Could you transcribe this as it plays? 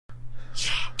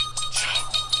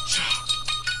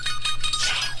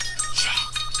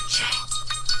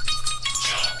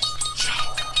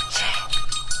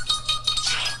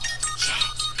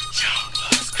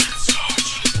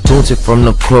Litunechi from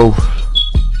the crow.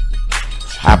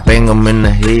 I bang them in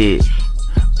the head.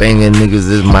 Banging niggas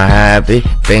is my hobby.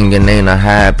 Banging ain't a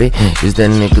hobby. Is that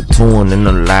nigga torn in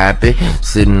the lobby?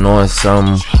 Sitting on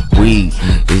some weed.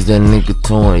 Is that nigga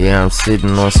torn? Yeah, I'm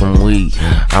sitting on some weed.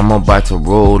 I'm about to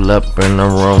roll up in the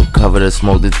room, cover the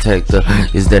smoke detector.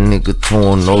 Is that nigga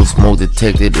torn? No smoke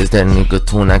detected. Is that nigga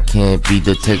torn? I can't be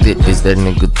detected. Is that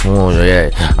nigga torn?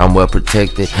 Yeah, I'm well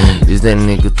protected. Is that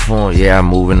nigga torn? Yeah, I'm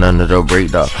moving under the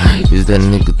radar. Is that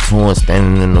nigga torn?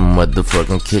 Standing in the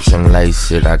motherfucking kitchen like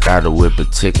shit. I gotta whip a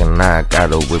chicken. Now I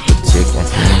gotta whip a chicken.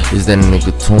 Is that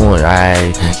nigga torn?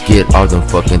 I get all them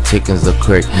fucking chickens a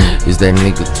crack. Is that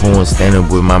nigga torn? Standing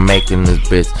with my Mac in this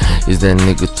bitch. Is that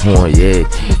nigga torn? Yeah,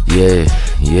 yeah,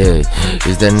 yeah.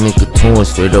 Is that nigga torn?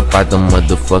 Straight up out the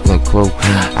motherfucking crow.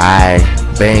 I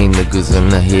bang niggas in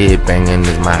the head. Banging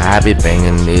is my hobby.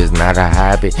 Banging is not a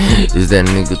hobby. Is that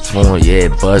nigga torn? Yeah,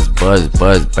 buzz, buzz,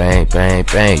 buzz, bang, bang,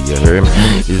 bang. You heard me?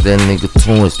 Is that nigga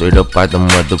torn? Straight up out the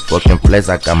motherfucking place.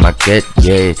 I got my cat,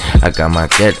 yeah, I got my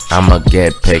cat. I'm a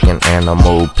gat packing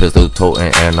animal, pistol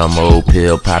toting animal,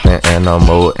 pill popping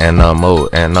animal, animal,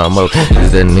 animal.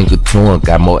 Is that nigga torn?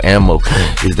 Got more ammo.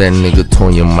 Is that nigga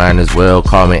torn? You might as well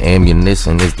call me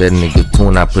ammunition. Is that nigga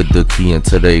torn? I put the key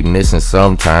into the ignition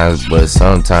sometimes, but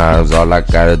sometimes all I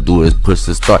gotta do is push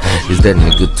the start. Is that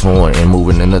nigga torn and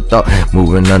moving in the thought,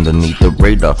 moving underneath the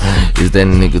radar? Is that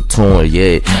nigga torn?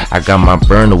 Yeah, I got my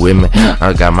burner with me.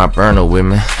 I got my burner with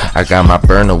me. I got my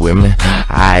burner with me.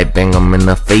 I bang him in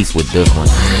the face with this one.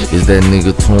 Is that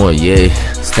nigga torn? Yeah,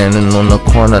 standing on the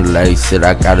corner like shit.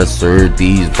 I gotta serve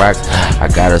these rocks. I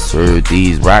gotta serve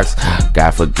these rocks.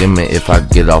 God forgive me if I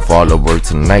get off all the work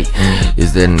tonight.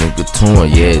 Is that nigga torn?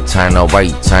 Yeah, China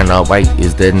white, China white.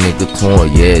 Is that nigga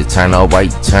torn? Yeah, China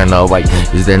white, China white.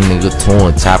 Is that nigga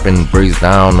torn? Chopping bricks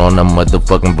down on the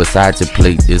motherfucking Versace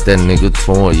plate. Is that nigga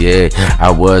torn? Yeah, I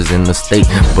was in the state,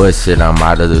 but shit, I'm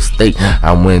out of the state.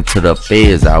 I went to the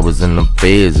feds. I was in the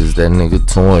feds. Is that nigga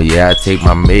torn? Yeah, I take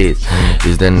my meds.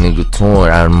 Is that nigga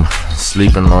torn? I'm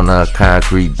sleeping on a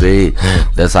concrete bed.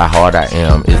 That's how hard I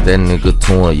am. Is that nigga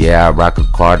torn? Yeah, I rock a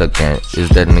cardigan. Is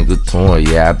that nigga torn?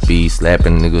 Yeah, I be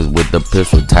slapping niggas with the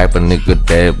pistol. Type of nigga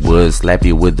that would slap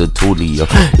you with the Tulio.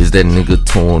 Is that nigga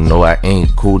torn? No, I ain't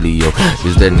coolio.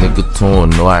 Is that nigga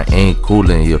torn? No, I ain't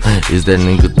cooling yo. Is that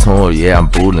nigga torn? Yeah, I'm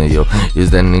bullying yo.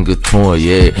 Is that nigga torn?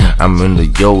 Yeah, I'm in the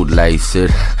yo like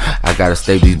shit. I gotta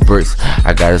stay these bricks.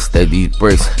 I gotta stay these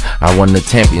bricks. I won the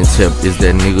championship. Is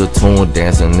that nigga torn?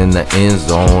 Dancing in the end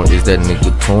zone. Is that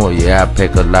nigga torn? Yeah, I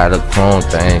pack a lot of chrome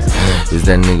things. Is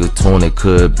that nigga torn? It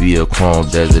could be a chrome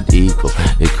desert eagle.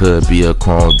 It could be a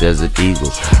chrome desert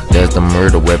eagle. That's the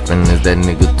murder weapon. Is that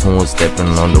nigga torn? Stepping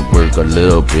on the work a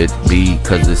little bit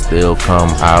because it still come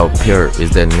out pure.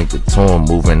 Is that nigga torn?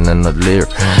 Moving in the lyric.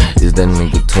 Is that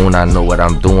nigga torn? I know what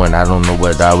I'm doing. I don't know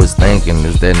what I was thinking.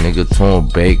 Is that nigga torn?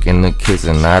 Baking the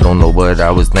kissing. I don't know what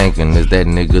I was thinking. Is that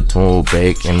nigga torn?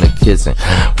 Baking the kissing.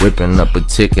 Whipping up a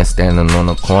chicken. Standing on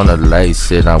the corner like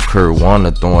shit. I'm Kurt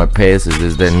Warner throwing passes.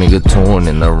 Is that nigga torn?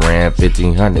 In the Ram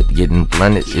 1500 getting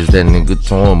blunted. Is that nigga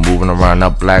torn? Moving around the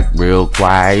block real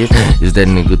quiet. Is that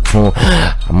nigga torn?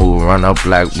 I move around the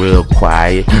block real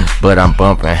quiet, but I'm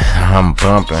bumping. I'm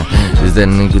bumping. Is that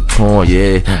nigga torn?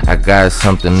 Yeah, I got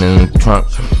something in the trunk.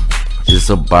 It's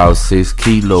about 6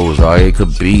 kilos, or it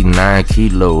could be 9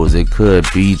 kilos, it could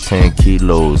be 10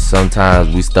 kilos.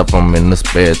 Sometimes we stuff them in the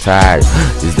spare tire.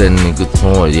 Is that nigga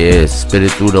torn? Yeah, spit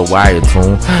it through the wire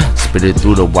tune. Spit it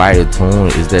through the wire tune.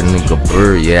 Is that nigga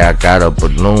bird? Yeah, I got a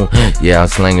balloon. Yeah, I'm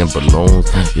slinging balloons.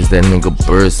 Is that nigga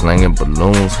bird slinging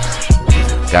balloons?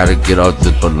 Gotta get off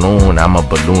the balloon. I'm a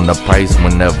balloon the price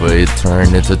whenever it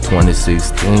turned into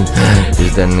 2016.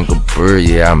 Is that nigga bird?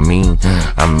 Yeah, I mean,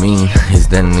 is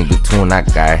that nigga torn? I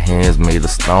got hands made of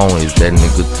stone. Is that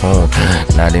nigga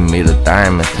torn? Now they made of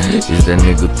diamond. Is that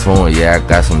nigga torn? Yeah, I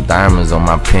got some diamonds on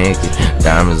my pinky.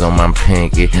 Diamonds on my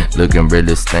pinky, looking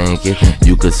really stinky.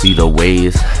 You could see the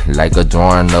waves like a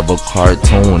drawing of a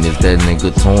cartoon. Is that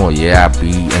nigga torn? Yeah, I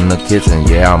be in the kitchen.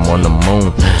 Yeah, I'm on the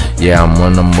moon. Yeah, I'm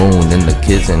on the moon in the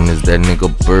kitchen. Is that nigga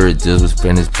bird just was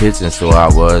finished pitching, so I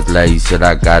was like, shit,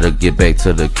 I gotta get back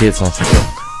to the kitchen.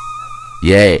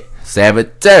 Yeah,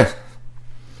 saboteur.